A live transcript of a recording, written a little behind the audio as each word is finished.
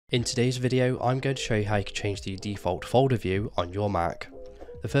In today's video, I'm going to show you how you can change the default folder view on your Mac.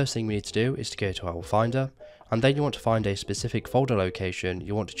 The first thing we need to do is to go to our Finder, and then you want to find a specific folder location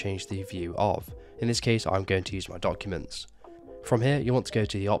you want to change the view of. In this case, I'm going to use my documents. From here, you want to go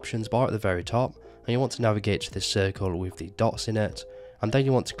to the options bar at the very top, and you want to navigate to this circle with the dots in it, and then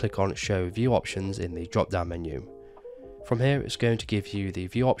you want to click on Show View Options in the drop down menu. From here, it's going to give you the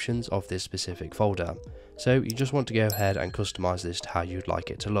view options of this specific folder, so you just want to go ahead and customize this to how you'd like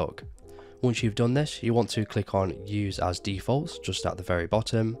it to look. Once you've done this, you want to click on Use as Defaults just at the very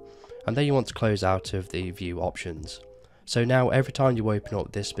bottom, and then you want to close out of the view options. So now every time you open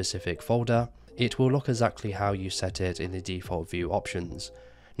up this specific folder, it will look exactly how you set it in the default view options.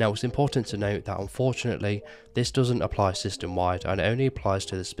 Now it's important to note that unfortunately this doesn't apply system wide and it only applies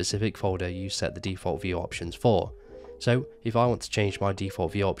to the specific folder you set the default view options for. So if I want to change my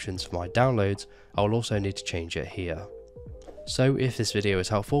default view options for my downloads, I will also need to change it here. So if this video is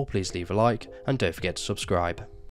helpful, please leave a like and don't forget to subscribe.